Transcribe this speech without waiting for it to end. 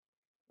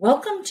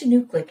Welcome to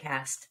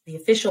NuclearCast, the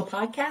official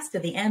podcast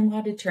of the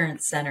ANWA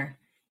Deterrence Center.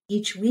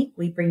 Each week,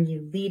 we bring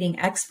you leading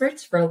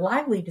experts for a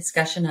lively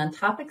discussion on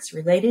topics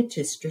related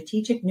to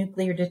strategic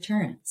nuclear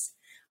deterrence.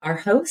 Our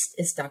host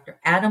is Dr.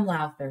 Adam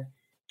Lowther,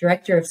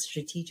 Director of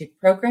Strategic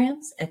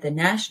Programs at the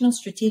National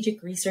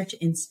Strategic Research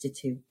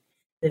Institute.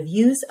 The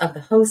views of the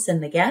hosts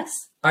and the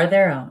guests are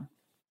their own.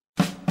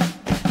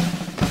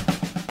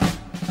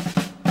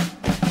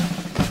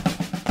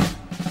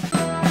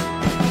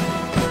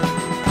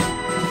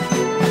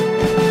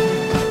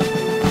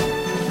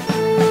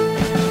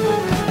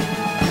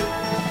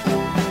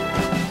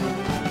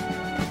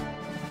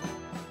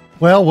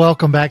 Well,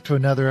 welcome back to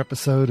another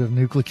episode of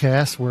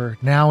NuclearCast. We're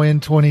now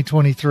in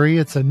 2023.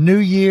 It's a new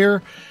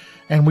year,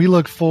 and we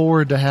look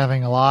forward to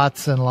having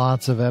lots and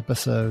lots of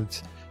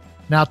episodes.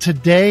 Now,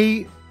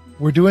 today,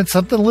 we're doing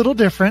something a little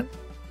different.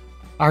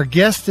 Our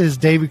guest is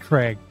David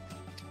Craig.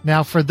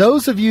 Now, for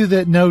those of you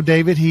that know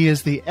David, he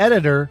is the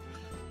editor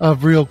of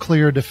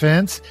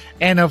RealClearDefense,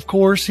 and of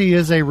course, he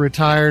is a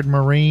retired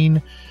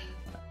Marine.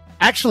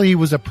 Actually, he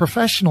was a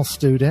professional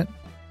student,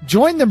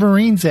 joined the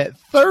Marines at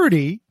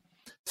 30,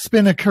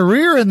 spent a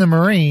career in the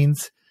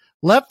Marines,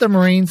 left the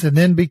Marines, and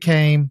then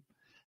became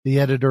the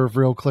editor of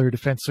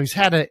RealClearDefense. So he's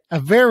had a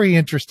very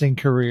interesting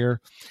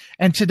career.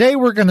 And today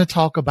we're going to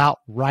talk about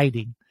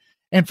writing.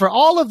 And for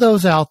all of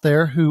those out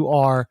there who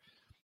are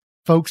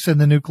folks in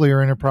the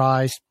nuclear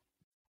enterprise,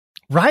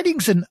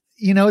 writing's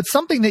it's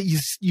something that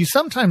you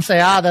sometimes say,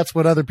 that's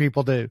what other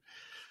people do.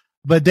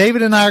 But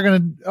David and I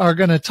are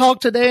going to talk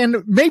today,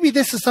 and maybe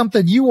this is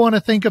something you want to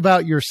think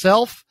about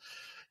yourself.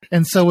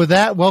 And so with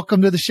that,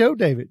 welcome to the show,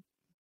 David.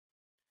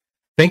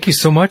 Thank you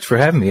so much for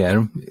having me,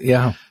 Adam.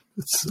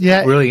 It's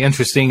really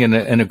interesting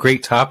and a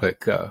great topic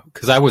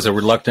because I was a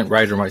reluctant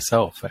writer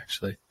myself,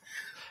 actually.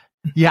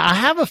 Yeah, I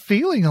have a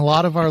feeling a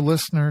lot of our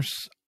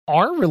listeners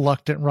are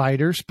reluctant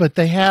writers, but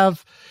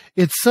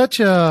it's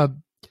such a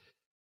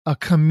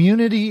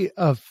community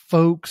of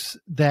folks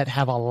that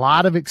have a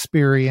lot of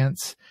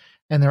experience,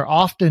 and they're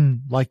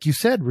often, like you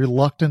said,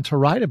 reluctant to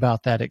write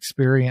about that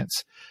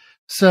experience.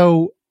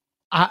 So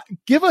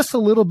give us a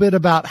little bit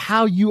about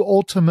how you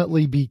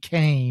ultimately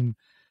became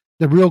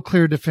the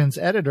RealClearDefense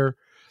editor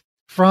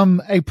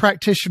from a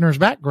practitioner's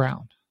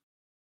background.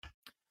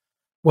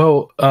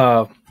 Well,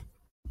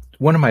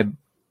 one of my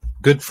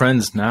good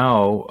friends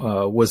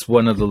now was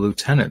one of the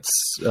lieutenants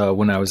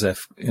when I was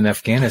in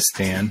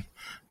Afghanistan.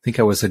 I think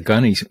I was a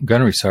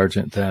gunnery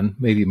sergeant then,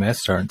 maybe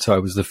master sergeant. So I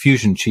was the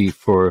fusion chief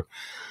for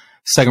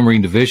 2nd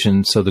Marine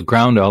Division, so the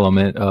ground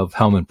element of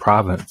Helmand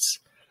Province.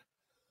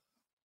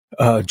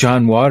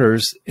 John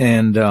Waters,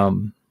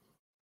 and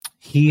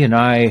he and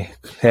I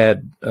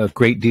had a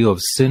great deal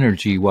of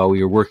synergy while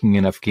we were working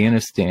in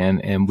Afghanistan,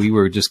 and we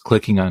were just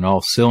clicking on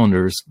all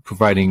cylinders,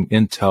 providing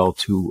intel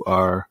to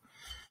our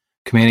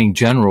commanding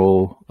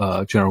general,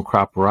 General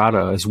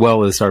Cropperata, as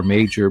well as our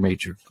Major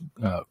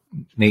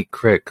Nate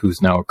Crick,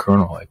 who's now a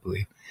colonel, I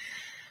believe.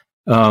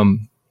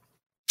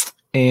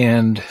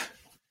 And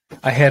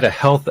I had a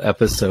health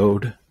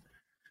episode.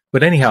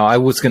 But anyhow, I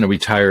was going to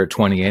retire at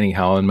 20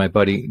 anyhow, and my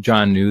buddy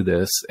John knew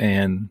this.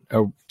 And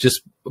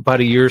just about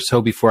a year or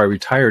so before I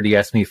retired, he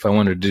asked me if I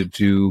wanted to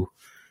do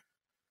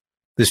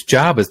this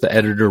job as the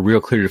editor of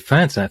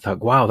RealClearDefense. And I thought,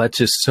 wow, that's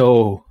just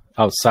so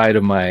outside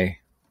of my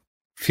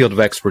field of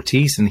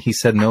expertise. And he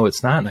said, no,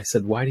 it's not. And I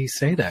said, why do you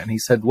say that? And he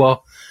said,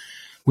 well,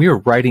 we are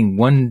writing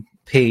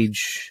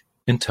 1-page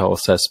intel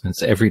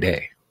assessments every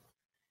day.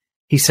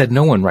 He said,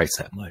 no one writes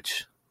that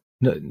much.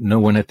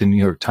 No one at the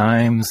New York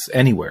Times,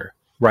 anywhere,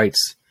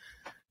 writes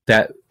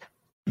that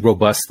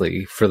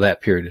robustly for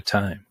that period of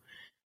time.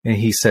 And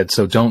he said,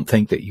 so don't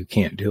think that you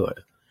can't do it.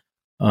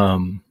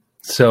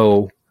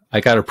 So I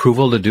got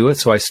approval to do it.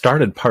 So I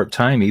started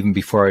part-time even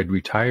before I'd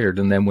retired,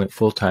 and then went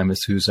full-time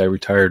as soon as I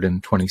retired in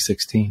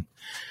 2016.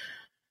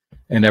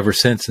 And ever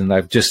since, and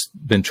I've just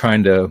been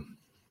trying to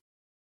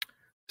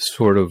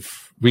sort of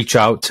reach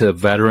out to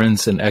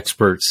veterans and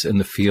experts in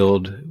the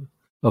field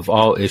of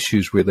all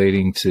issues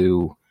relating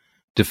to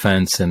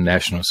defense and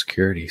national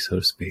security, so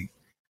to speak.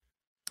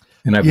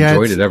 And I've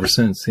enjoyed it ever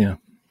since. Yeah.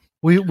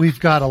 We've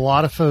got a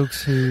lot of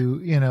folks who,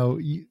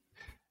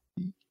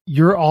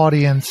 your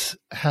audience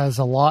has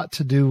a lot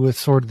to do with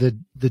sort of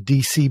the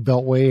DC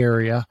Beltway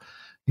area.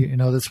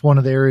 That's one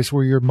of the areas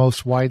where you're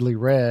most widely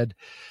read.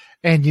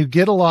 And you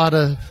get a lot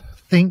of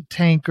think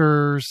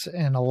tankers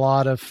and a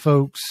lot of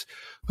folks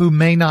who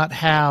may not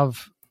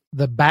have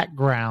the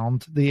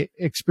background, the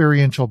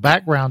experiential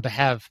background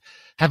to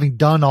having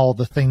done all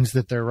the things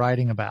that they're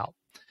writing about.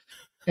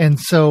 And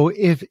so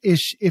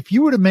if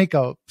you were to make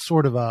a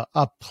sort of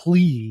a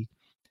plea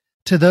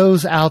to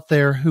those out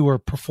there who are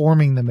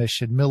performing the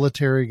mission,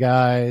 military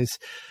guys,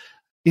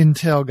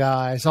 intel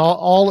guys,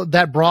 all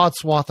that broad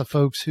swath of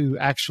folks who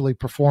actually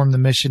perform the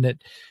mission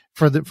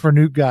for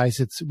nuke guys,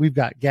 we've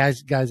got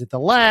guys at the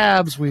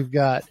labs, we've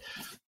got,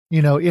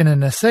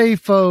 NNSA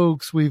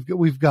folks,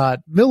 we've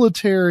got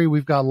military,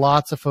 we've got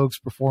lots of folks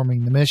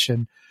performing the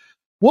mission.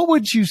 What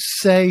would you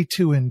say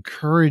to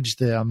encourage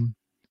them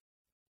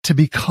to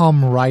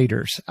become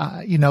writers?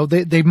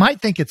 They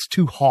might think it's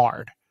too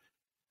hard.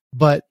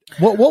 But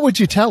what would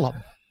you tell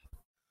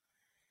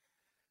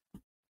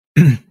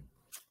them?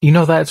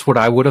 That's what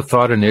I would have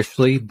thought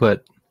initially,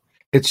 but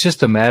it's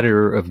just a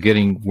matter of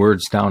getting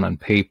words down on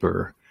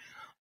paper,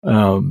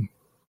 and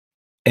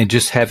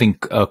just having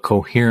a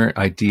coherent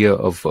idea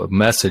of a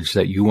message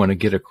that you want to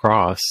get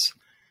across.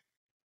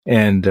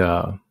 And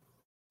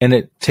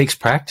it takes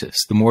practice.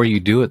 The more you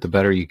do it, the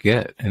better you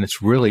get. And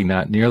it's really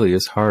not nearly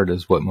as hard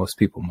as what most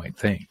people might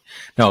think.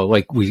 Now,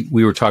 like we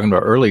were talking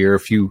about earlier,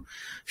 if you're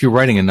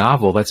writing a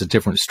novel, that's a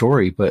different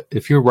story. But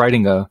if you're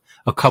writing a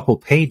couple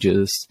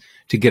pages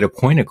to get a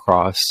point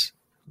across,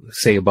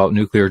 say about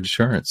nuclear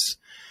deterrence,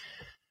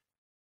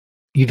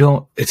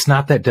 it's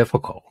not that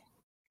difficult.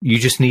 You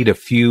just need a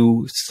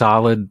few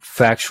solid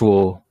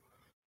factual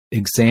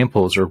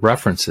examples or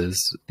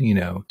references,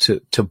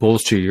 to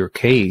bolster your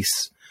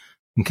case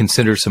and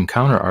consider some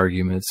counter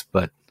arguments.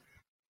 But,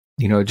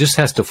 it just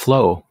has to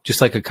flow,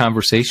 just like a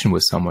conversation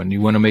with someone.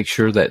 You want to make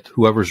sure that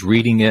whoever's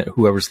reading it,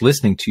 whoever's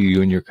listening to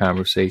you in your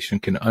conversation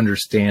can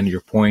understand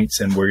your points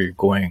and where you're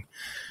going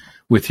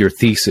with your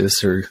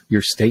thesis or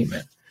your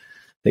statement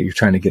that you're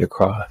trying to get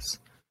across.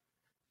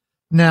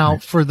 Now,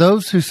 for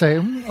those who say,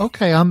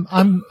 okay,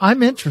 I'm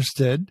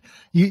interested.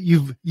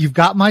 You've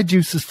got my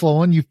juices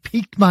flowing. You've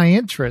piqued my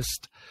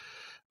interest,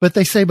 but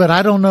they say, but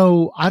I don't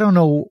know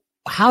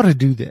how to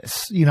do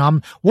this.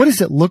 What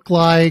does it look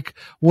like?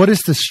 What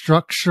is the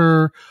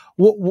structure?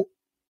 What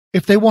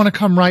if they want to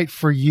come write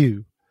for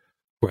you,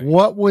 right,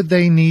 what would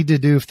they need to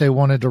do if they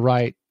wanted to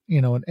write,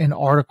 an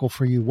article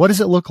for you? What does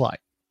it look like?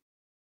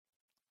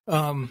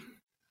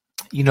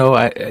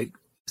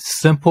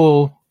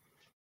 Simple,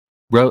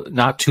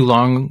 not too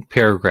long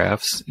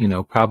paragraphs,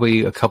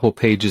 probably a couple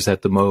pages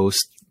at the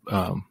most.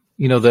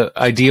 The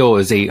ideal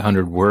is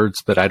 800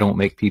 words, but I don't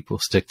make people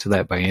stick to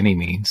that by any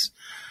means.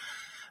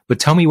 But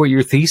tell me what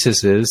your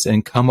thesis is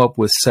and come up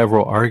with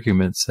several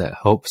arguments that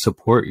help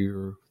support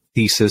your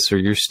thesis or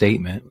your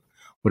statement,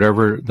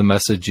 whatever the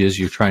message is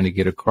you're trying to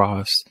get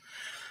across.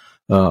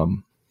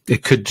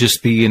 It could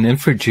just be an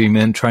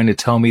infantryman trying to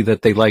tell me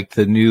that they like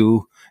the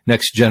new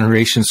next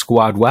generation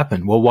squad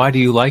weapon. Well, why do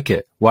you like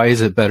it? Why is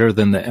it better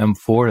than the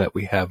M4 that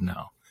we have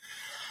now?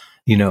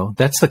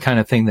 That's the kind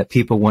of thing that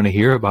people want to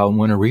hear about and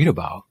want to read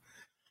about,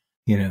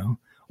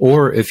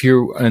 or if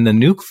you're in the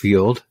nuke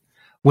field,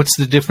 what's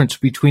the difference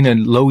between a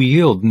low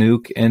yield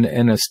nuke and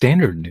a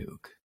standard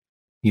nuke,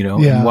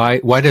 and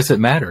why does it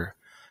matter?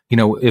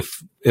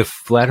 If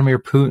Vladimir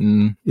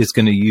Putin is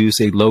going to use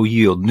a low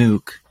yield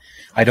nuke,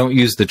 I don't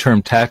use the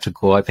term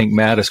tactical. I think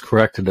Matt has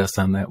corrected us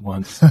on that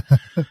once.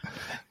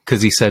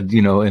 Because he said,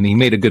 and he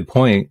made a good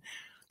point,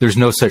 there's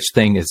no such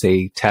thing as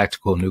a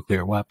tactical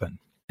nuclear weapon.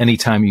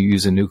 Anytime you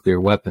use a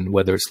nuclear weapon,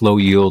 whether it's low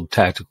yield,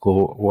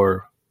 tactical,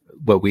 or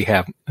what we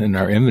have in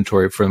our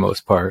inventory for the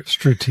most part.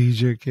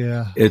 Strategic,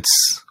 yeah.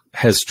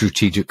 Has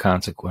strategic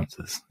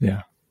consequences,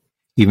 yeah,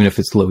 even if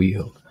it's low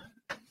yield.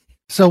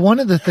 So one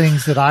of the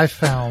things that I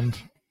found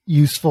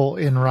useful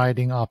in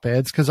writing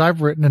op-eds, because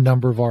I've written a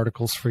number of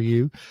articles for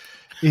you,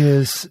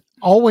 is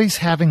always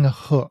having a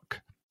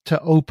hook to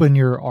open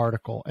your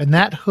article. And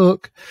that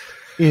hook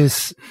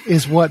is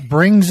what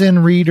brings in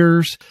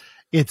readers.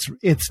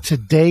 It's to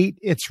date,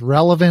 it's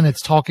relevant,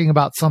 it's talking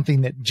about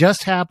something that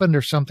just happened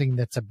or something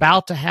that's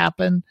about to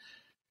happen.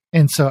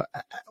 And so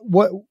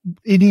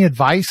any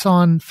advice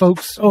on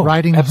folks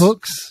writing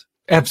hooks?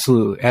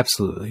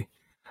 Absolutely.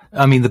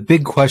 I mean, the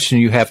big question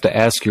you have to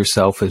ask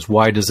yourself is,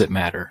 why does it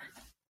matter?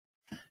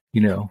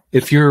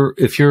 If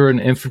you're an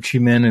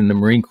infantryman in the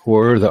Marine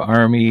Corps or the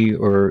Army,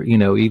 or,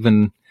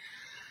 even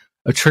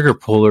a trigger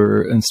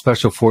puller in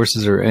special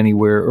forces or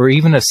anywhere, or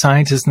even a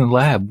scientist in the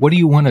lab, what do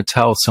you want to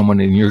tell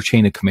someone in your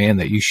chain of command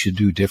that you should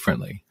do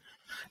differently?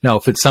 Now,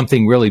 if it's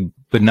something really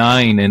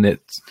benign and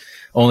it's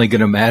only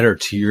going to matter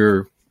to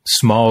your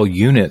small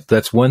unit,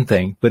 that's one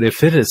thing. But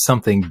if it is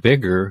something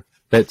bigger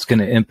that's going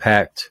to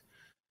impact,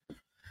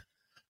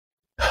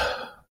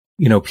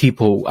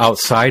 people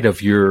outside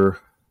of your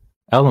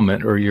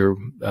element or your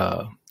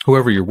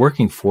whoever you're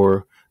working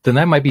for, then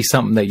that might be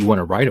something that you want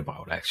to write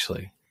about,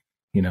 actually.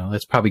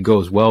 That probably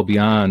goes well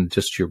beyond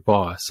just your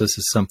boss. This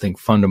is something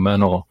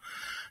fundamental.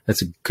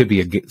 Could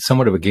be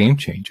somewhat of a game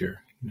changer,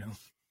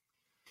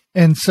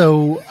 And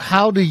so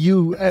how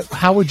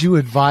would you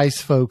advise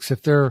folks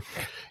if they're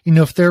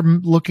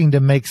looking to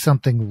make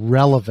something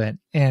relevant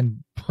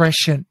and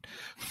prescient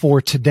for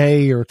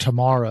today or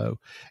tomorrow?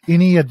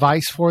 Any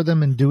advice for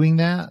them in doing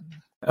that?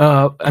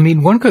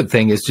 One good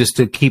thing is just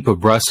to keep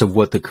abreast of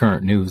what the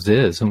current news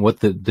is and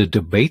what the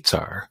debates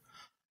are.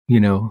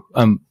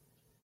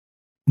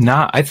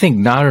 I think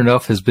not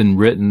enough has been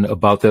written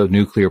about the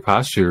nuclear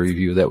posture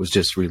review that was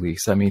just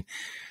released.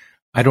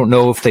 I don't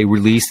know if they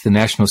released the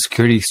national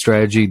security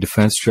strategy,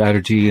 defense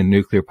strategy, and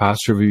nuclear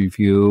posture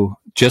review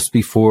just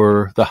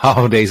before the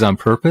holidays on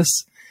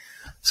purpose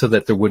so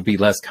that there would be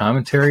less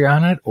commentary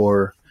on it,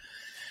 or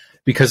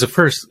because the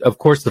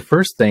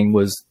first thing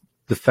was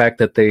the fact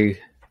that they,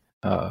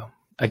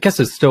 I guess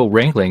it's still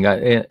wrangling.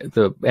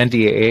 The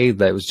NDAA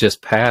that was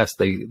just passed,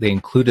 they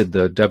included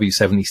the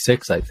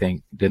W-76, I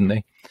think, didn't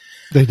they?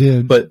 They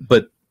did. But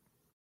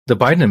the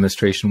Biden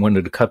administration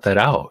wanted to cut that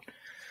out.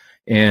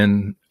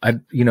 And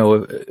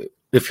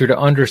if you're to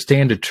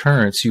understand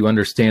deterrence, you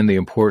understand the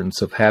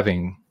importance of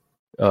having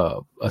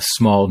a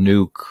small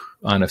nuke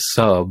on a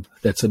sub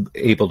that's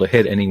able to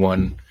hit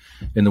anyone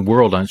in the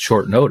world on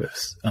short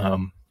notice.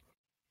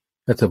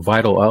 That's a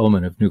vital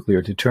element of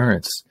nuclear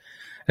deterrence.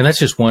 And that's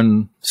just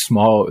one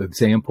small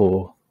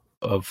example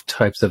of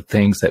types of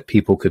things that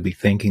people could be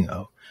thinking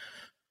of.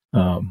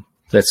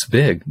 That's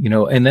big,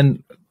 and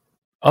then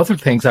other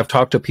things I've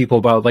talked to people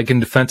about, like in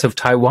defense of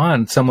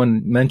Taiwan,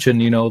 someone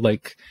mentioned,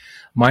 like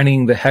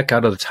mining the heck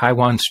out of the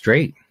Taiwan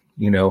Strait,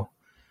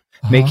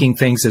 making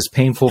things as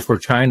painful for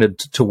China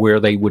to where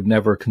they would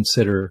never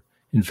consider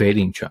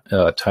invading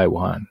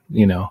Taiwan,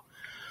 Yeah.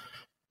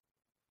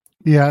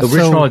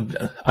 Original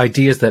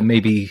ideas that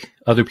maybe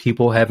other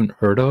people haven't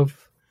heard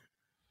of,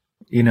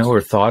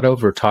 or thought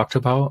of or talked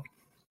about.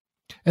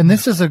 And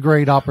this is a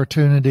great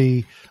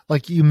opportunity,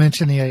 like you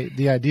mentioned,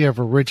 the idea of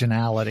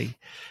originality.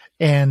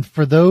 And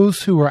for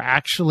those who are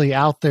actually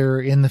out there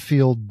in the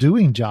field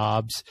doing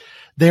jobs,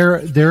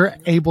 they're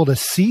able to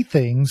see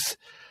things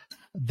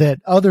that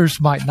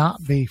others might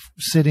not be,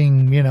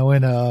 sitting,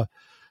 in a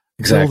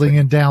building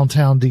in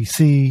downtown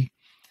DC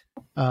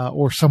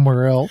or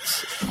somewhere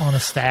else on a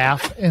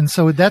staff. And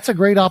so that's a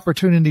great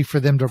opportunity for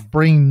them to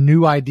bring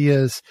new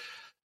ideas,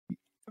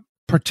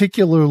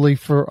 particularly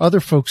for other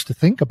folks to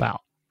think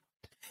about.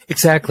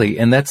 Exactly.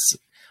 And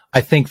I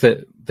think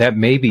that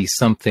may be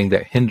something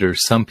that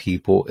hinders some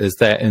people, is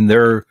that in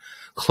their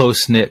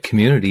close-knit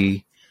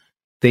community,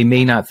 they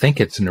may not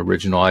think it's an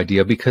original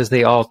idea because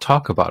they all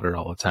talk about it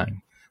all the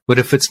time. But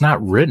if it's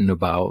not written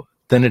about,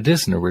 then it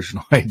is an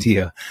original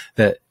idea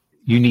that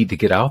you need to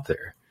get out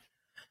there.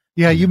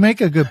 Yeah, you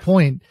make a good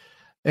point,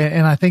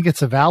 and I think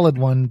it's a valid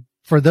one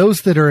for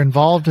those that are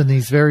involved in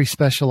these very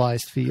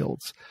specialized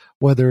fields,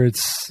 whether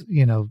it's,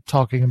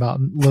 talking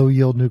about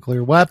low-yield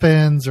nuclear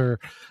weapons or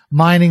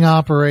mining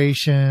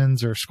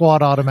operations or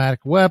squad automatic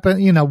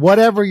weapon,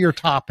 whatever your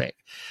topic.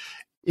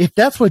 If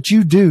that's what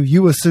you do,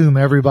 you assume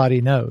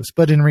everybody knows.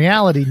 But in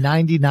reality,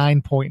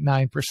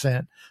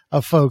 99.9%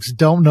 of folks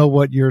don't know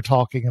what you're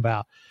talking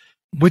about,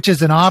 which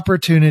is an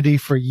opportunity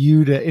for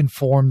you to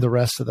inform the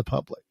rest of the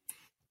public.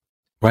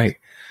 Right.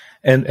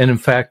 And in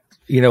fact,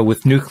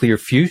 with nuclear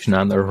fusion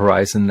on the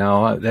horizon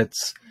now,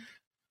 that's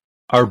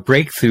our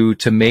breakthrough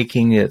to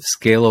making it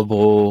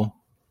scalable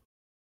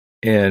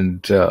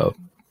and,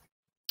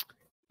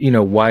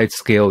 wide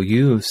scale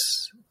use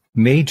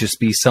may just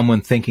be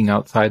someone thinking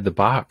outside the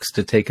box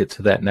to take it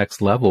to that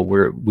next level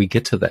where we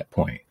get to that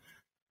point,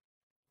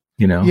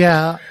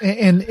 Yeah.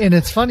 And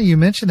it's funny you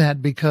mention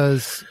that,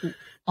 because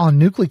on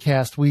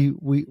NucleCast,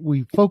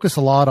 we focus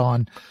a lot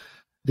on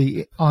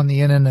the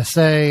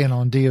NNSA and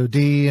on DOD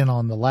and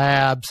on the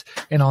labs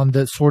and on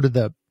the sort of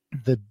the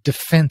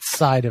defense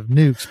side of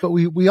nukes, but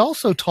we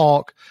also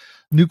talk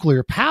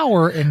nuclear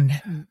power and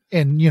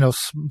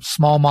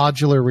small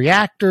modular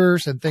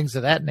reactors and things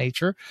of that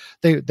nature.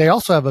 They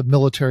also have a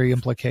military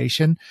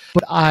implication,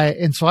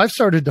 so I've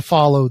started to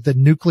follow the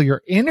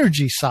nuclear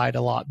energy side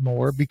a lot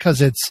more, because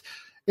it's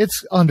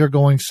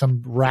undergoing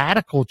some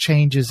radical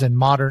changes in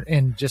modern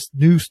and just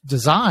new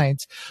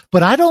designs,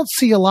 but I don't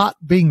see a lot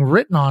being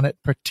written on it,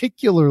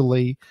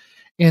 particularly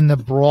in the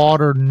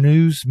broader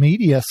news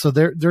media. So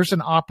there's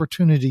an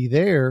opportunity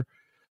there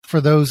for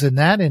those in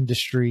that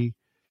industry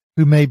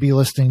who may be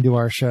listening to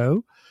our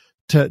show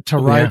to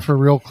write for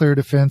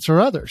RealClearDefense or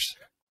others.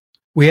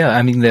 Well, yeah,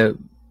 I mean, the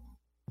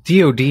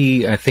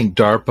DOD, I think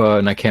DARPA,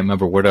 and I can't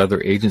remember what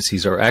other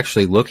agencies are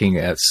actually looking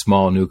at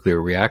small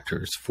nuclear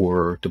reactors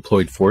for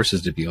deployed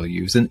forces to be able to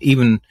use, and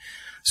even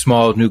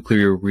small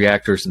nuclear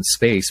reactors in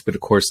space. But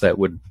of course, that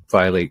would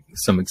violate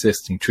some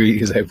existing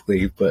treaties, I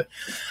believe. But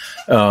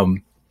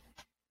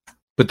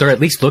they're at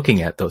least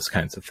looking at those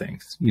kinds of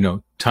things.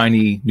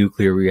 Tiny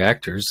nuclear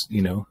reactors,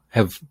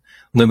 have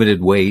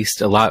limited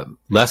waste, a lot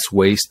less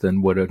waste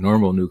than what a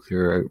normal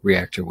nuclear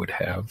reactor would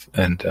have.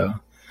 And,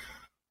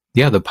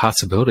 the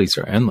possibilities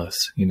are endless,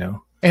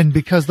 And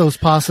because those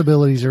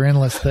possibilities are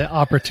endless, the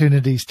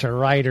opportunities to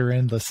write are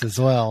endless as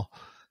well.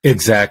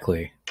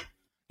 Exactly.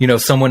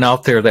 Someone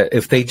out there that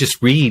if they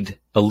just read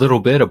a little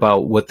bit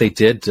about what they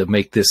did to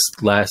make this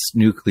last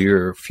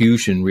nuclear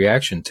fusion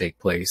reaction take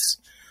place,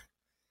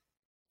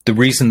 the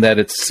reason that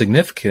it's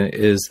significant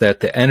is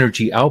that the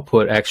energy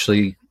output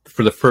actually,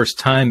 for the first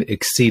time,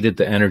 exceeded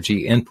the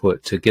energy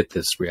input to get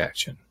this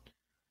reaction.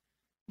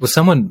 Well,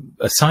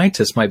 a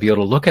scientist might be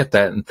able to look at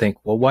that and think,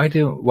 well, why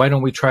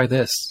don't we try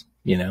this?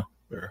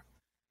 Or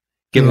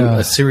give them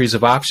a series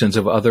of options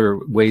of other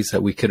ways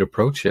that we could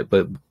approach it,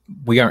 but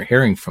we aren't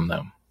hearing from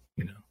them.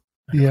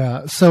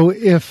 Yeah. So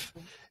if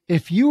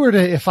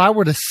I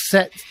were to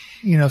set,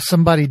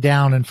 somebody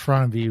down in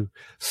front of you,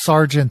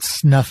 Sergeant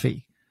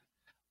Snuffy,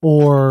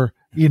 or,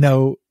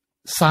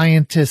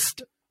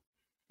 scientist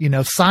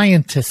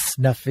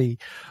Snuffy,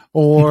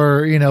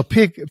 or,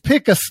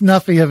 pick a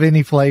Snuffy of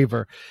any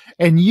flavor.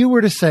 And you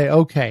were to say,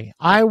 okay,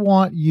 I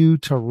want you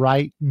to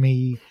write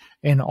me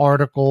an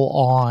article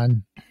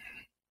on,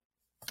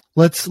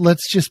 let's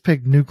just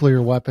pick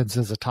nuclear weapons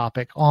as a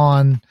topic,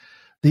 on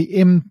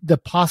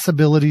the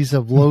possibilities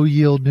of low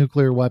yield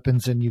nuclear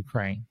weapons in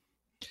Ukraine.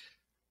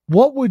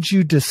 What would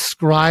you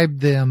describe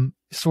them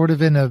sort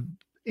of in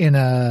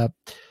a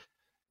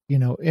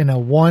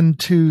 1,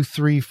 2,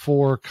 3,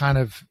 4 kind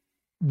of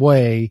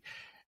way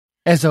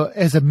as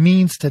a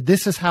means to,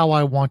 this is how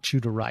I want you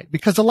to write?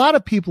 Because a lot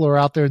of people are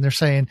out there and they're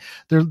saying,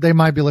 they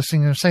might be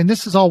listening and they're saying,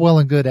 this is all well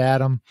and good,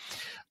 Adam.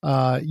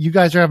 You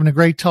guys are having a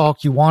great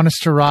talk. You want us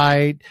to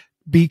write,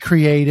 be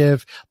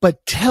creative,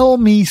 but tell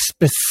me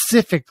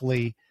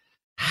specifically,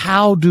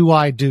 how do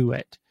I do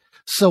it?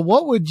 So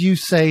what would you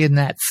say in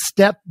that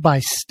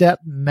step-by-step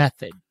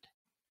method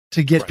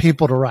to get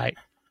people to write?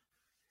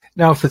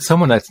 Now, if it's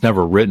someone that's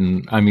never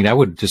written, I mean, I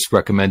would just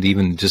recommend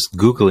even just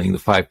Googling the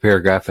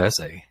 5-paragraph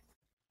essay.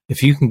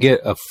 If you can get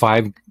a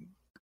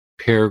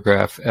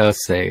 5-paragraph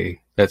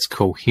essay that's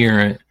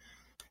coherent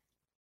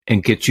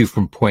and get you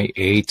from point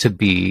A to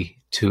B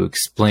to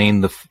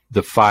explain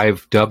the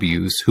 5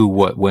 W's, who,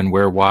 what, when,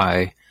 where,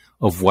 why,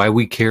 of why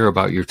we care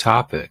about your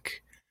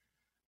topic,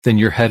 then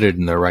you're headed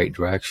in the right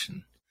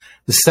direction.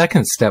 The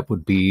second step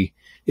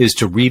is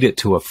to read it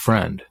to a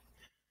friend.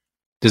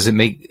 Does it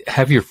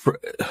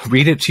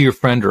read it to your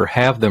friend, or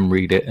have them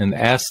read it and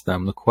ask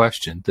them the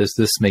question, does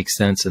this make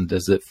sense and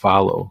does it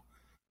follow?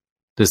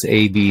 Does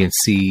A, B, and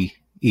C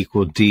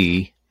equal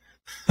D?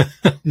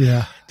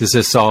 Yeah. Does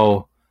this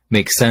all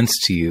make sense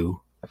to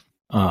you?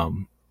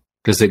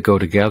 Does it go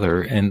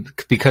together? And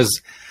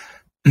because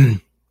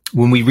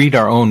when we read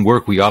our own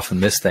work, we often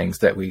miss things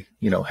that we,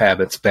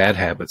 bad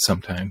habits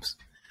sometimes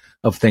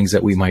of things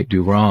that we might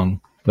do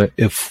wrong. But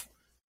if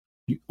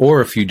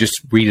you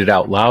just read it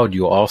out loud,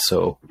 you'll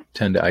also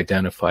tend to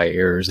identify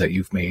errors that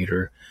you've made,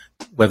 or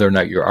whether or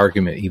not your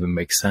argument even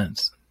makes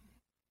sense.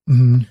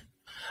 Mm-hmm.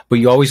 But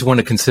you always want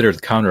to consider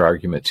the counter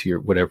argument to your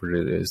whatever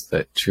it is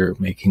that you're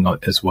making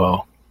as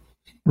well.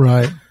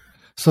 Right.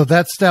 So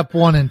that's step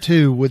 1 and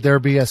 2. Would there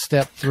be a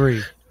step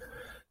 3?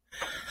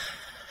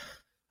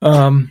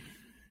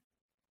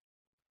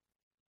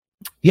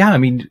 Yeah, I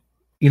mean,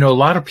 a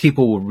lot of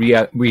people will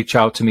reach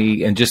out to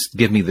me and just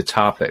give me the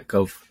topic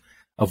of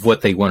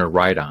what they want to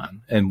write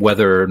on, and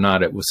whether or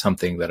not it was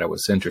something that I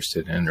was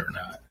interested in or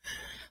not,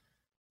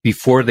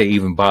 before they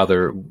even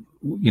bother,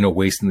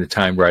 wasting the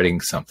time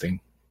writing something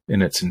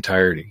in its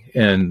entirety.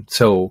 And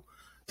so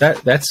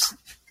that's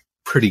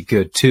pretty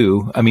good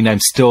too. I mean,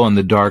 I'm still in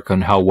the dark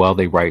on how well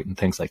they write and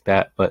things like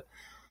that, but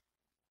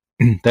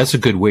that's a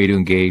good way to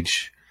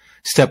engage.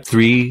 Step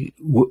 3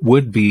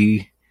 would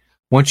be,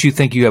 once you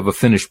think you have a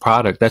finished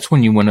product, that's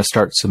when you want to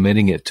start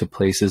submitting it to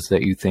places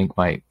that you think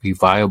might be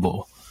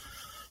viable.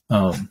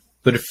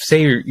 But if,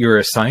 say, you're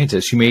a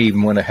scientist, you may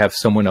even want to have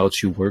someone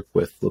else you work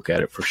with look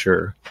at it for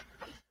sure.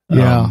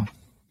 Yeah.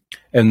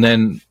 And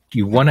then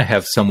you want to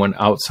have someone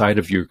outside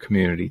of your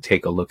community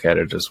take a look at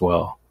it as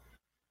well,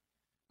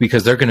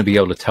 because they're going to be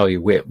able to tell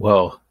you, wait,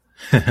 well,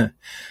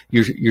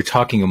 you're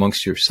talking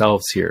amongst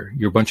yourselves here.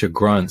 You're a bunch of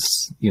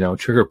grunts,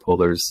 trigger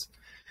pullers.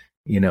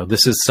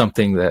 This is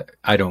something that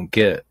I don't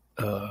get.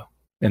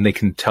 And they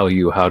can tell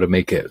you how to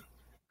make it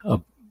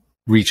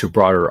reach a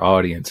broader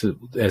audience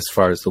as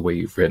far as the way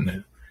you've written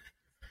it.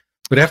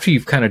 But after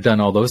you've kind of done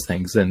all those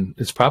things, then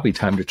it's probably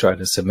time to try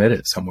to submit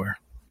it somewhere.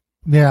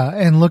 Yeah.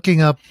 And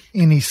looking up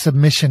any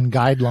submission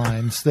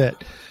guidelines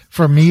that,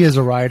 for me as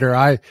a writer,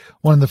 I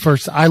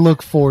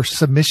look for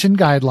submission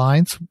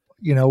guidelines.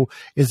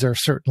 Is there a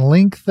certain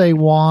length they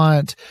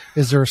want?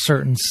 Is there a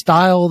certain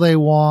style they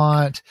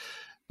want?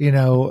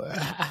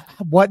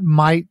 What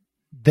might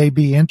they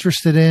be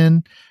interested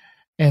in?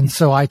 And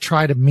so I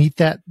try to meet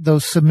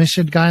those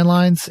submission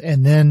guidelines,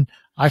 and then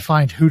I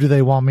find, who do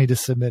they want me to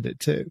submit it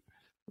to?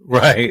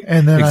 Right.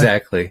 And then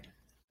exactly.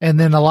 And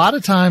then a lot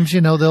of times,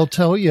 they'll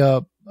tell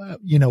you,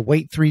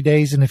 wait 3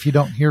 days, and if you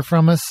don't hear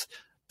from us,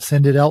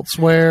 send it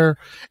elsewhere.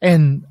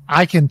 And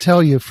I can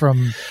tell you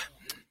from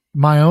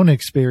my own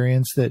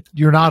experience that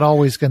you're not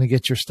always going to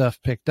get your stuff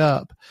picked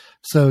up.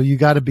 So you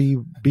got to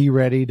be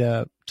ready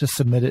to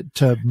submit it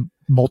to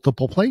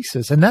multiple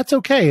places, and that's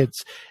okay.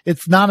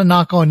 It's not a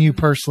knock on you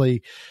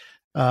personally.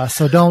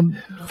 So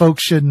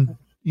folks shouldn't,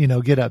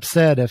 get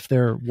upset if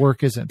their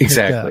work isn't picked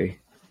exactly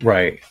up.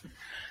 Right.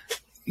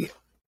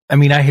 I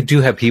mean, I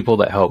do have people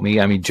that help me.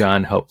 I mean,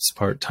 John helps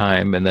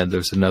part-time, and then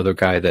there's another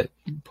guy that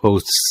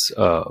posts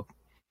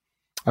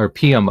our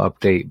PM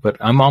update, but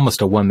I'm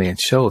almost a one-man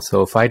show.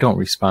 So if I don't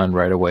respond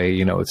right away,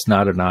 it's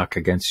not a knock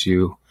against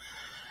you.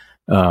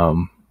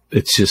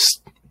 It's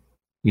just,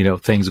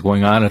 things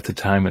going on at the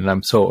time, and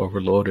I'm so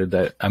overloaded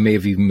that I may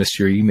have even missed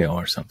your email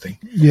or something.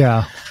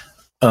 Yeah.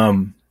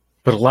 But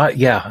a lot,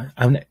 yeah.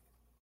 And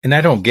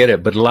I don't get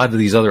it, but a lot of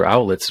these other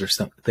outlets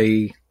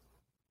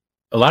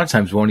a lot of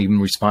times won't even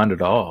respond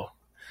at all.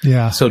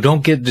 Yeah. So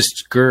don't get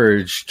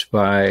discouraged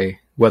by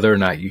whether or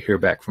not you hear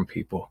back from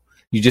people.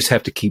 You just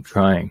have to keep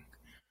trying.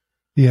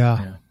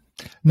 Yeah.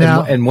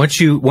 Now, and once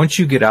you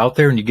get out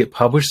there and you get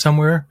published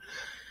somewhere,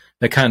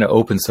 that kind of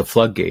opens the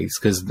floodgates,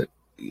 because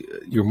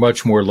you're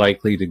much more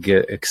likely to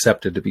get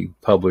accepted to be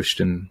published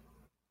in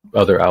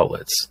other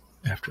outlets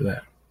after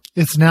that.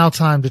 It's now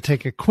time to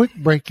take a quick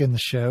break in the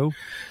show.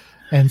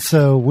 And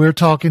so we're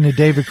talking to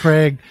David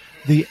Craig,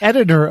 the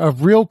editor of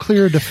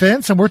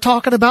RealClearDefense, and we're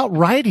talking about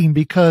writing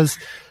because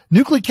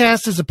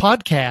NucleCast is a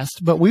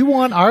podcast, but we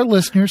want our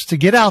listeners to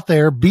get out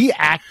there, be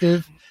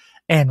active,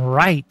 and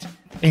write,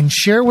 and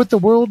share with the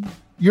world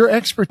your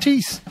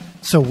expertise.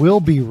 So we'll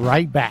be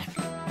right back.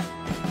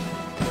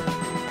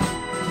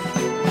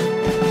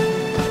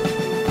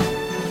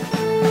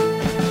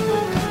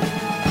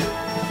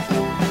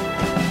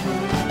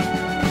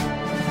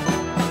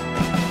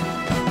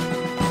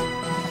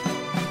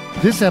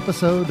 This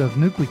episode of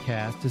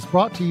NucleCast is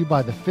brought to you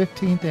by the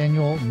 15th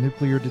Annual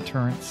Nuclear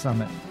Deterrence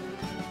Summit.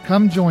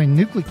 Come join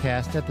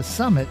NucleCast at the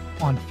summit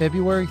on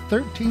February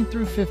 13th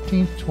through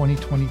 15th,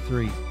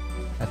 2023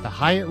 at the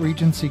Hyatt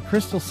Regency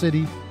Crystal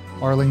City,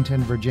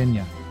 Arlington,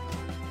 Virginia.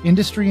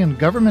 Industry and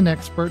government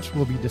experts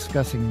will be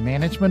discussing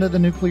management of the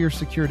nuclear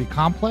security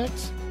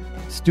complex,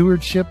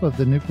 stewardship of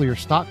the nuclear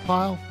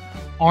stockpile,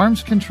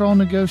 arms control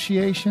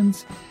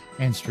negotiations,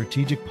 and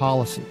strategic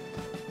policy.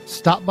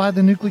 Stop by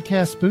the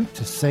NucleCast booth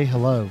to say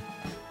hello.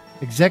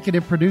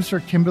 Executive producer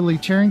Kimberly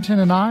Charrington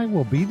and I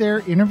will be there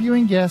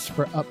interviewing guests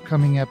for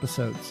upcoming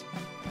episodes.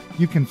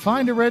 You can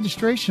find a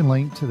registration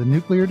link to the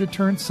Nuclear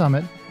Deterrence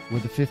Summit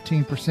with a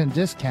 15%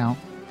 discount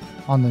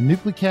on the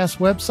NucleCast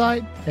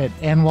website at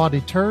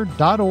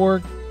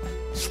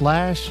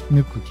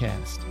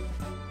anwadeter.org/NucleCast.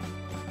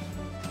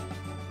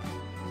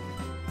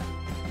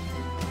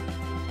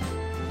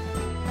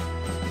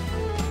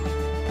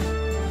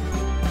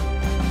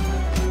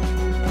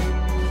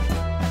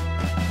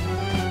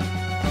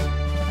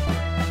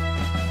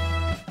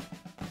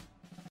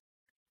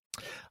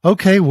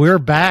 Okay, we're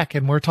back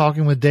and we're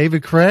talking with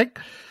David Craig,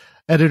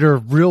 editor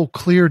of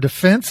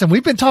RealClearDefense, and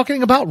we've been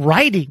talking about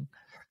writing,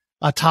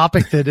 a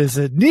topic that is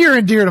near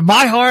and dear to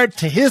my heart,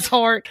 to his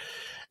heart.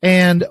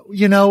 And,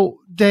 you know,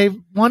 Dave,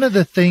 one of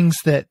the things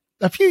that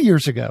a few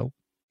years ago,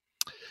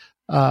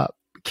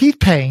 Keith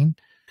Payne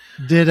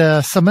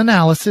did some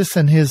analysis,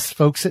 and his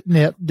folks at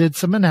NIP did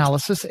some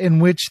analysis in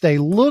which they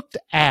looked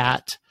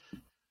at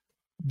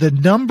the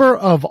number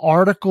of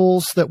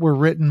articles that were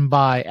written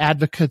by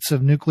advocates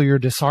of nuclear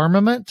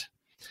disarmament,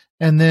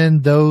 and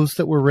then those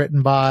that were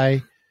written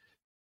by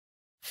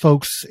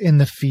folks in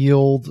the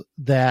field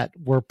that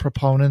were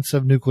proponents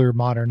of nuclear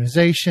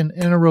modernization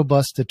and a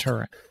robust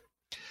deterrent.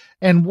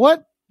 And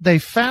what they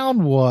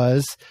found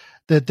was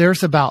that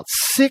there's about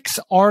 6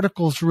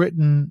 articles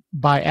written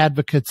by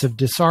advocates of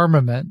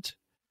disarmament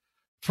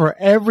for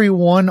every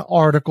one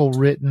article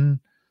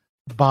written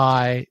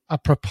by a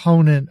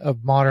proponent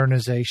of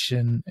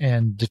modernization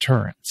and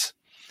deterrence.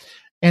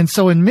 And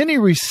so in many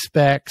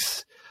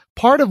respects,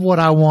 part of what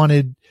I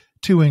wanted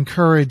to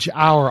encourage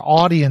our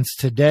audience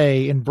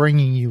today in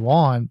bringing you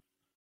on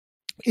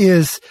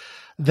is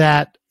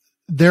that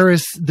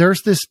there's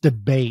this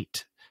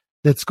debate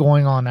that's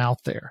going on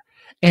out there.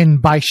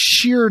 And by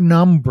sheer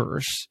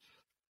numbers,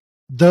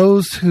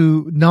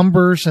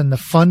 numbers and the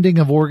funding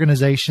of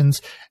organizations,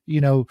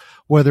 you know,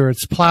 whether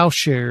it's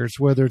Plowshares,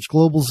 whether it's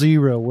Global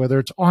Zero, whether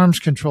it's Arms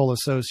Control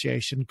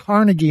Association,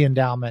 Carnegie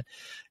Endowment,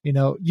 you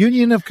know,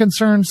 Union of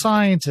Concerned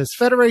Scientists,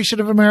 Federation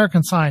of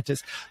American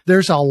Scientists.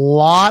 There's a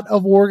lot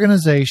of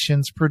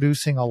organizations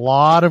producing a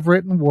lot of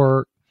written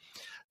work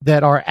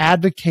that are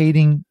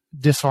advocating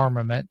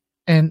disarmament.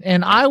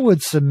 And I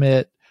would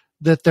submit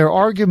that their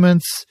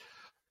arguments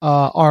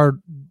are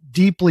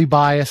deeply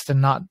biased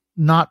and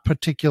not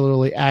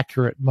particularly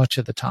accurate much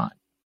of the time.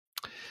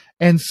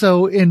 And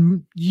so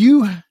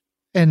you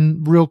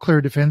and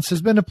RealClearDefense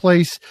has been a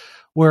place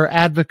where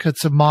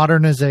advocates of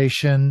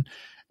modernization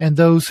and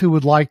those who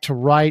would like to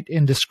write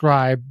and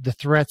describe the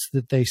threats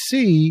that they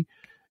see,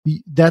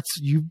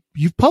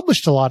 you've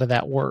published a lot of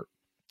that work.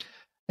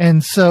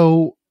 And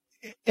so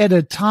at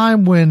a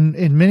time when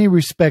in many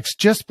respects,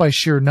 just by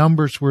sheer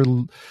numbers,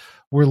 we're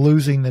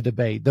losing the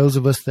debate, those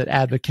of us that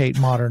advocate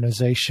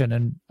modernization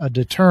and a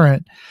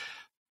deterrent,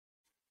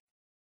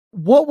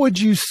 what would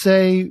you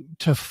say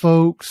to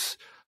folks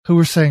who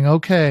are saying,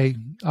 okay,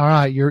 all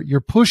right,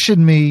 you're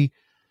pushing me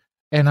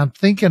and I'm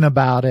thinking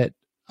about it.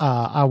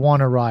 I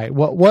want to write.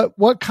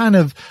 What kind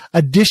of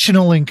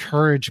additional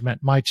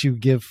encouragement might you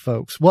give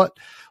folks? Why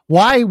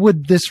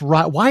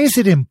is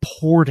it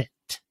important?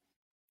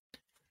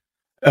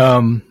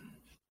 Well,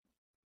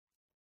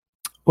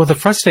 the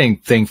frustrating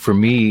thing for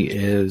me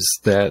is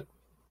that,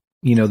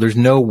 you know, there's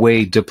no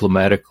way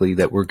diplomatically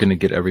that we're going to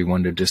get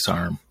everyone to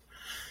disarm.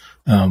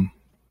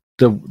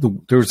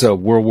 There's a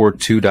World War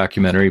II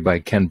documentary by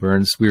Ken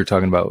Burns. We were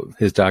talking about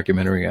his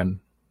documentary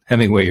on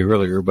Hemingway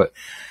earlier, but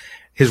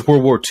his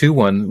World War II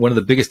one of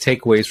the biggest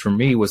takeaways for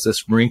me was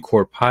this Marine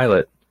Corps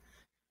pilot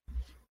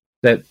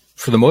that,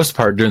 for the most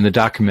part, during the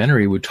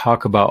documentary would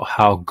talk about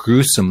how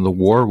gruesome the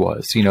war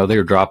was. You know, they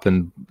were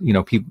dropping, you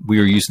know, we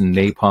were using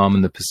napalm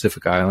in the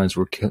Pacific Islands.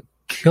 We're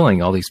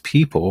killing all these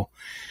people,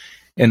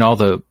 and all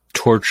the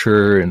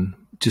torture and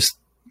just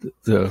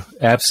the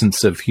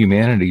absence of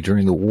humanity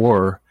during the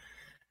war.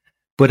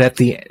 But at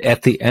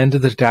the end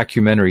of the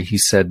documentary, he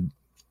said,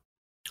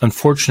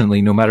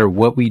 unfortunately, no matter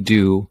what we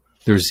do,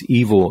 there's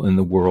evil in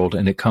the world,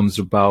 and it comes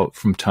about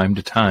from time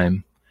to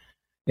time.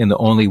 And the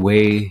only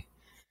way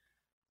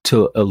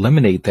to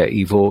eliminate that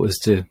evil is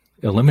to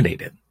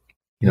eliminate it,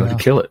 to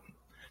kill it.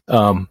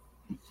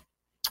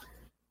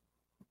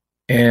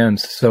 And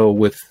so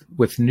with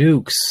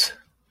nukes,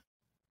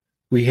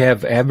 we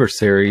have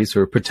adversaries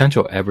or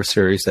potential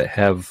adversaries that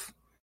have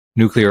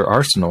nuclear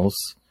arsenals.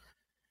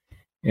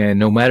 And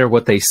no matter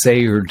what they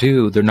say or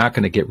do, they're not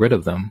going to get rid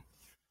of them.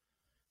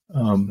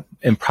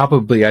 And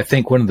probably, I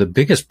think one of the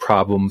biggest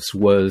problems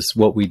was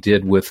what we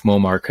did with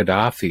Muammar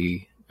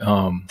Gaddafi,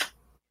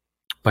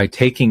 by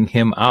taking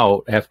him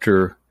out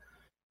after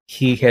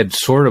he had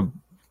sort of,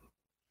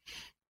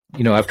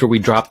 after we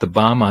dropped the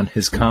bomb on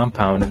his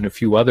compound and a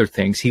few other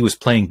things, he was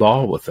playing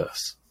ball with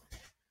us.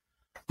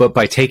 But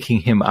by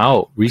taking him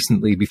out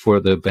recently before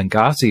the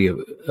Benghazi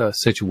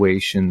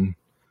situation,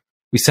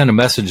 we sent a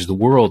message to the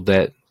world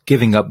that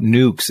giving up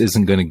nukes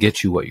isn't going to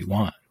get you what you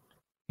want.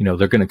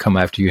 They're going to come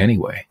after you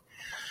anyway.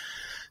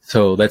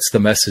 So that's the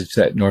message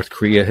that North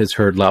Korea has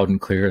heard loud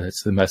and clear.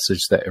 That's the message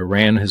that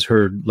Iran has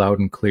heard loud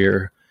and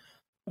clear.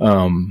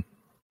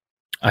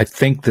 I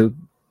think the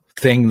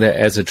thing that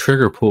as a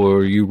trigger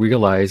puller, you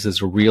realize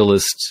as a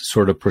realist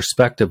sort of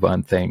perspective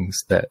on things,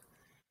 that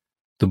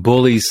the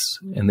bullies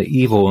and the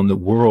evil in the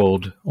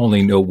world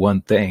only know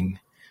one thing,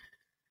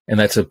 and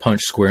that's a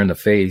punch square in the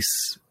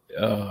face.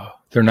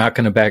 They're not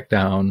going to back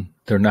down.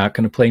 They're not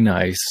going to play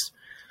nice.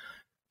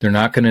 They're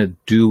not going to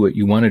do what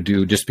you want to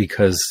do just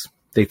because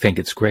they think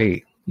it's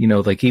great.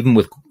 Like even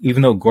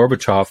though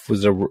Gorbachev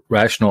was a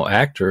rational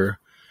actor,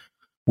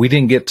 we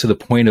didn't get to the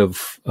point of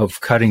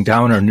cutting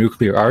down our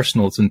nuclear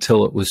arsenals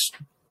until it was,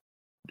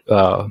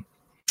 the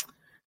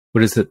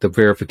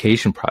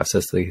verification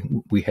process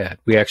we had.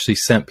 We actually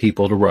sent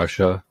people to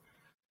Russia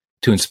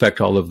to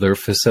inspect all of their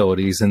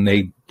facilities, and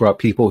they brought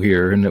people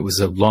here, and it was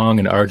a long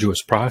and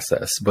arduous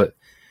process. But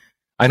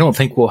I don't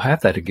think we'll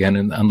have that again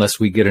unless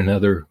we get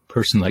another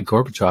person like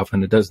Gorbachev,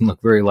 and it doesn't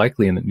look very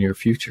likely in the near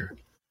future.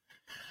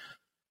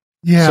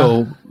 Yeah.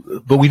 So,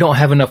 but we don't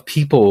have enough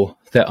people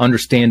that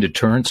understand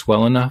deterrence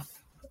well enough,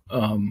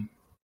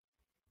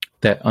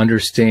 that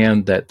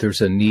understand that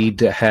there's a need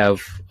to have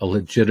a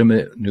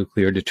legitimate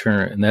nuclear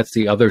deterrent. And that's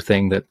the other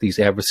thing that these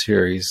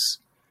adversaries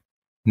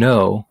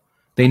know.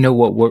 They know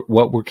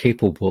what we're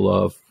capable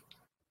of.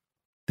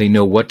 They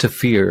know what to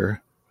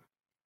fear.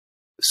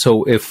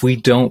 So if we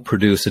don't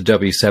produce a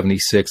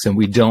W-76 and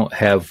we don't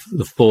have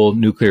the full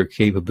nuclear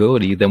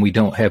capability, then we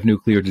don't have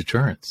nuclear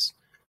deterrence.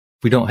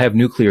 If we don't have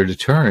nuclear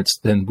deterrence,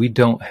 then we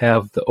don't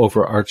have the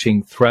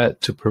overarching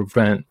threat to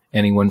prevent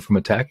anyone from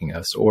attacking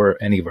us or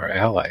any of our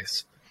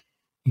allies.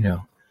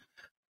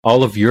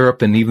 All of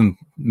Europe and even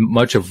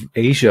much of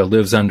Asia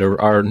lives under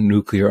our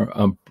nuclear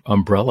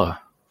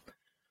umbrella,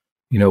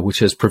 which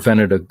has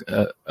prevented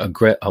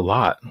a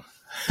lot.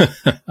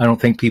 I don't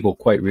think people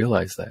quite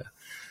realize that.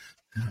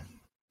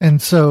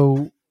 And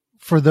so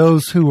for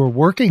those who are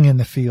working in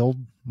the field,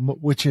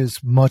 which is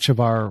much of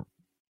our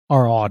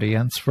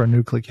audience for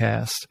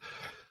NucleCast,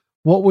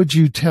 what would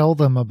you tell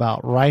them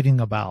about writing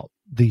about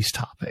these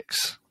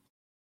topics?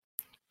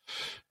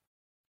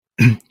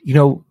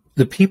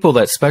 The people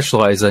that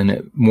specialize in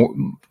it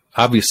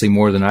obviously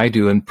more than I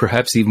do, and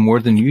perhaps even more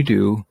than you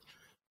do,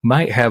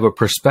 might have a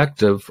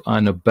perspective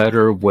on a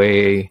better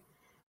way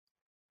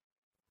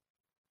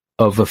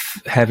of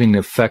having an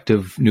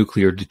effective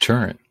nuclear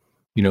deterrent,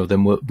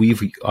 than what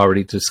we've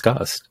already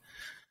discussed.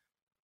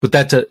 But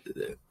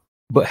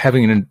but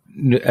having an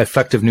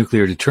effective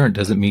nuclear deterrent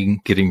doesn't mean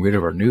getting rid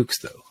of our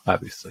nukes, though.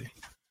 Obviously,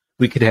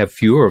 we could have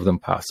fewer of them,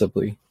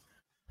 possibly.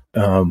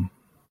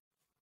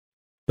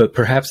 But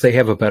perhaps they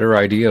have a better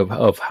idea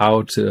of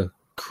how to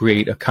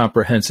create a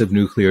comprehensive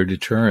nuclear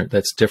deterrent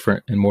that's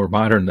different and more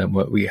modern than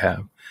what we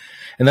have.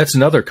 And that's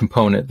another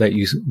component that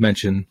you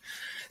mentioned.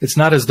 It's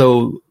not as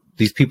though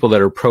these people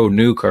that are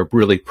pro-nuke are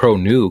really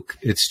pro-nuke.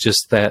 It's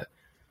just that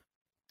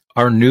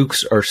our nukes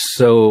are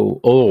so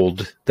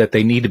old that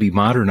they need to be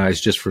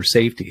modernized just for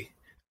safety.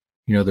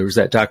 There was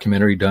that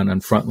documentary done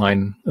on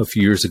Frontline a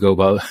few years ago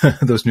about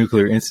those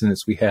nuclear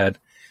incidents we had.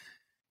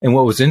 And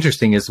what was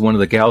interesting is one of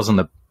the gals on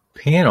the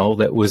panel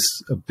that was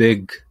a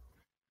big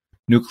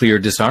nuclear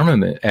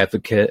disarmament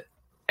advocate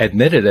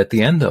admitted at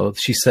the end, though,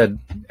 she said,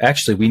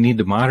 actually, we need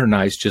to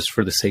modernize just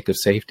for the sake of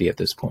safety at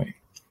this point.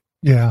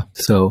 Yeah.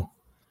 So,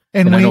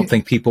 and I don't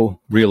think people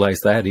realize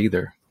that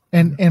either.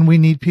 And we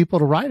need people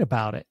to write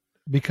about it,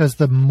 because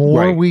the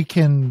more we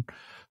can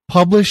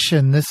publish,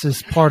 and this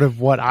is part of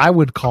what I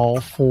would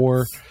call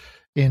for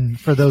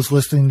those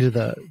listening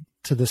to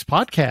this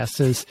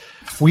podcast, is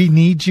we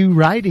need you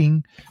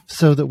writing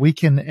so that we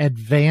can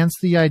advance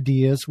the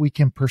ideas. We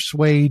can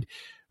persuade,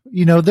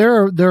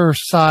 there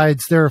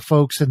are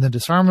folks in the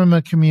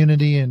disarmament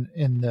community and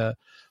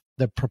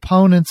the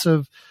proponents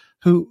of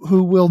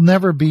who will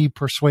never be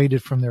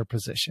persuaded from their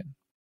position.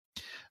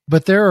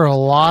 But there are a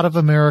lot of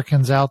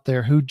Americans out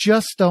there who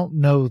just don't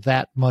know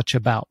that much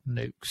about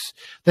nukes.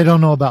 They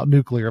don't know about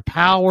nuclear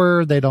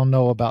power. They don't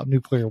know about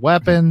nuclear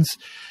weapons.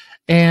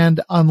 And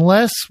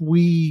unless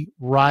we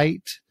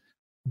write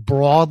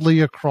broadly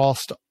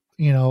across,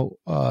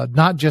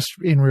 not just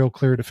in Real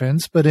Clear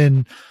Defense, but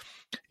in,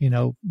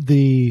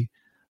 the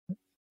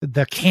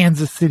the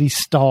Kansas City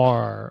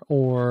Star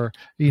or,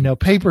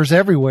 papers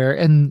everywhere,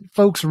 and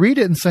folks read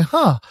it and say,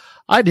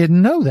 I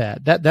didn't know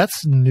that.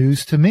 That's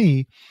news to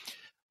me.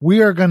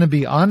 We are going to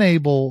be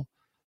unable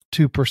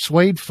to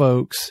persuade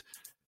folks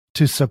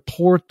to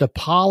support the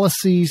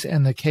policies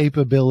and the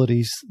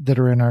capabilities that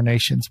are in our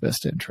nation's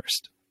best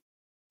interest.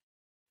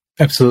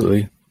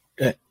 Absolutely.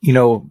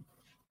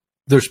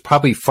 There's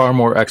probably far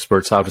more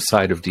experts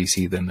outside of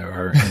DC than there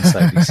are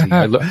inside DC.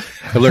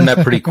 I learned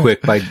that pretty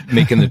quick by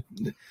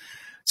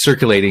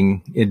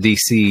circulating in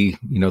DC,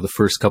 the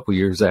first couple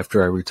years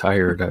after I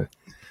retired.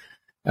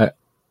 I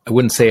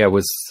wouldn't say I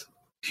was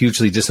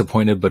hugely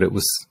disappointed, but I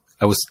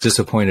was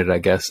disappointed, I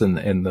guess,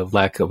 in the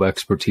lack of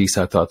expertise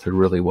I thought there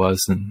really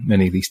was in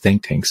many of these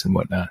think tanks and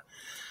whatnot.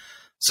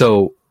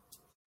 So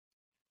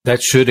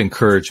that should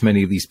encourage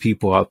many of these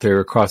people out there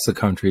across the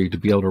country to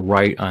be able to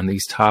write on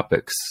these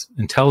topics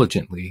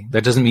intelligently.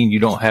 That doesn't mean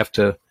you don't have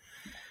to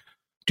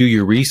do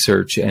your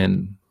research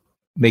and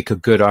make a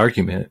good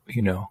argument,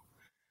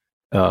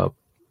 to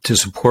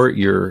support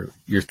your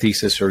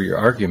thesis or your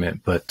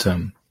argument. But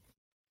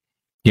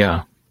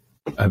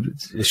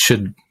it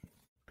should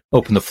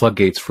open the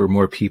floodgates for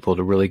more people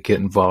to really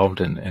get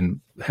involved and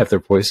have their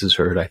voices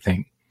heard, I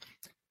think.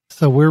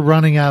 So we're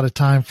running out of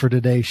time for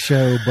today's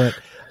show, but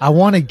I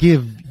want to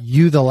give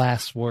you the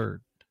last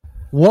word.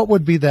 What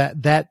would be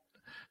that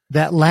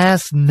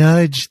last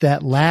nudge,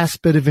 that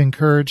last bit of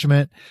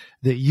encouragement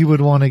that you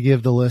would want to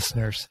give the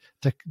listeners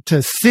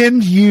to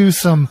send you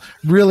some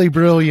really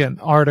brilliant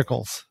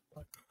articles?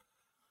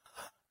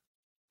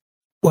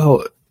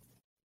 Well,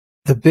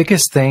 the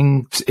biggest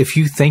thing, if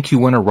you think you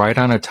want to write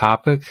on a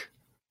topic,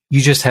 you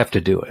just have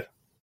to do it.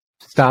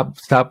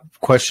 Stop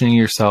questioning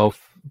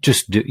yourself.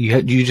 Just do.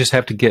 You just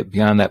have to get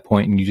beyond that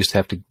point, and you just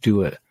have to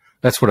do it.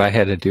 That's what I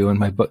had to do in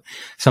my book.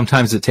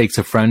 Sometimes it takes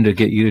a friend to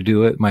get you to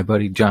do it. My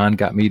buddy John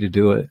got me to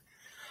do it.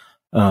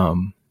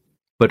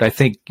 But I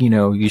think,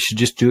 you should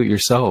just do it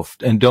yourself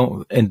and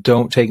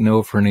don't take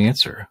no for an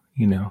answer.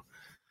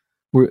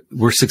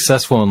 We're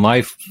successful in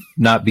life,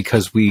 not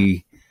because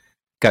we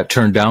got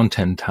turned down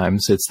 10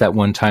 times. It's that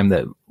one time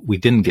that we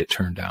didn't get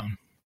turned down,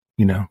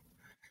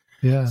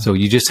 Yeah. So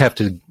you just have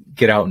to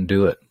get out and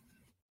do it.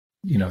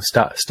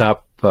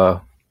 Stop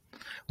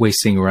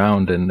wasting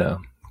around and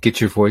get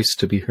your voice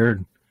to be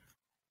heard.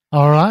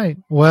 All right.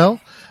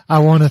 Well, I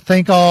want to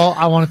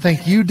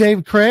thank you,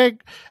 Dave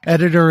Craig,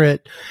 editor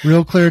at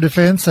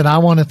RealClearDefense, and I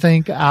want to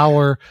thank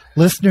our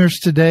listeners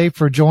today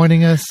for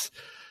joining us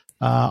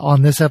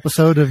on this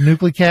episode of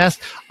NucleCast.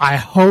 I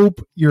hope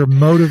you're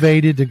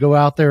motivated to go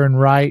out there and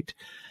write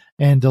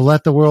and to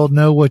let the world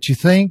know what you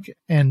think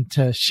and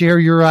to share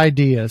your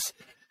ideas.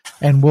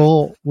 And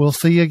we'll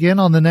see you again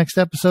on the next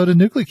episode of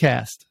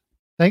NucleCast.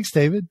 Thanks,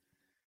 David.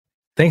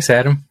 Thanks,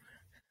 Adam.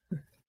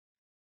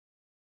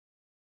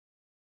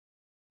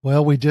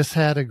 Well, we just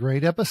had a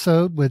great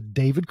episode with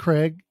David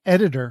Craig,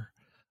 editor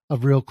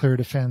of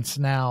RealClearDefense.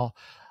 Now,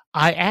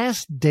 I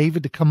asked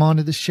David to come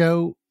onto the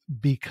show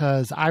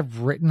because I've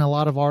written a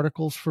lot of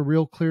articles for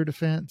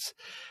RealClearDefense,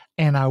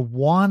 and I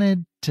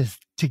wanted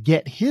to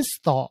get his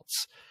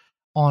thoughts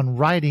on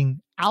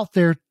writing out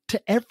there to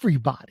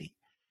everybody.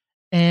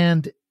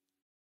 And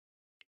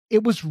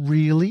it was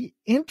really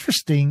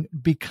interesting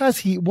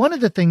because one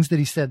of the things that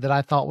he said that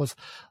I thought was,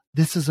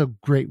 this is a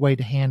great way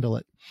to handle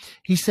it.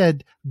 He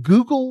said,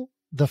 Google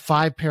the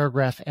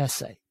 5-paragraph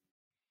essay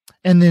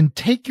and then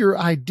take your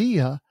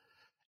idea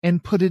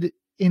and put it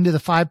into the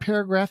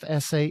 5-paragraph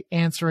essay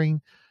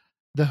answering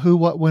the who,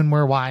 what, when,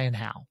 where, why, and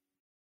how.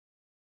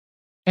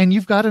 And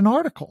you've got an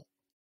article.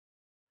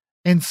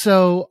 And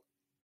so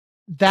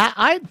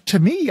to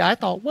me, I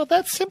thought, well,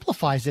 that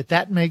simplifies it.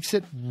 That makes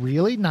it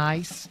really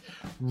nice,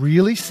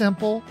 really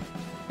simple,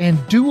 and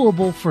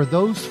doable for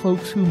those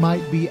folks who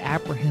might be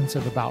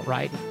apprehensive about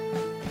writing.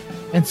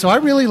 And so I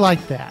really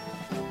like that.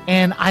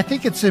 And I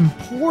think it's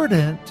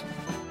important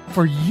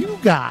for you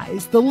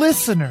guys, the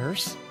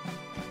listeners,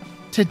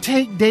 to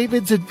take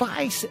David's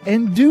advice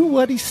and do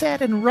what he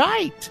said and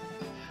write,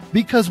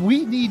 because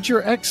we need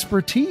your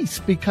expertise,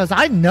 because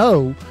I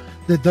know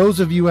that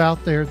those of you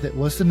out there that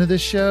listen to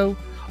this show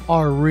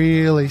are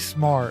really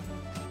smart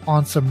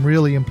on some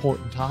really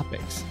important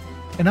topics.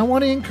 And I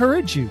want to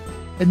encourage you.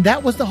 And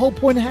that was the whole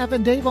point of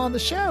having Dave on the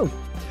show,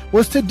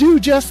 was to do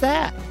just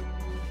that.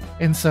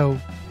 And so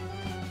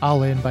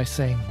I'll end by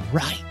saying,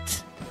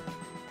 right.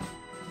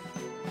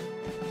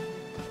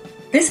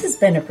 This has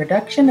been a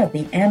production of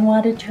the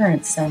ANWA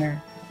Deterrence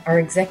Center. Our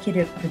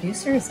executive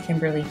producer is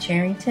Kimberly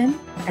Charrington,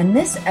 and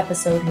this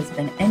episode has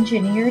been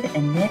engineered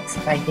and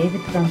mixed by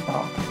David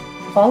Grunthal.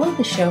 Follow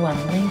the show on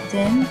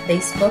LinkedIn,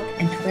 Facebook,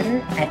 and Twitter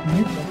at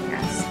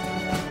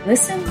NucleCast.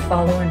 Listen,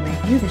 follow, and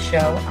review the show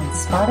on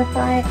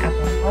Spotify,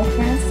 Apple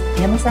Podcasts,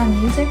 Amazon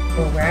Music,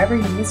 or wherever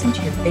you listen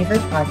to your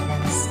favorite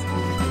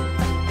podcasts.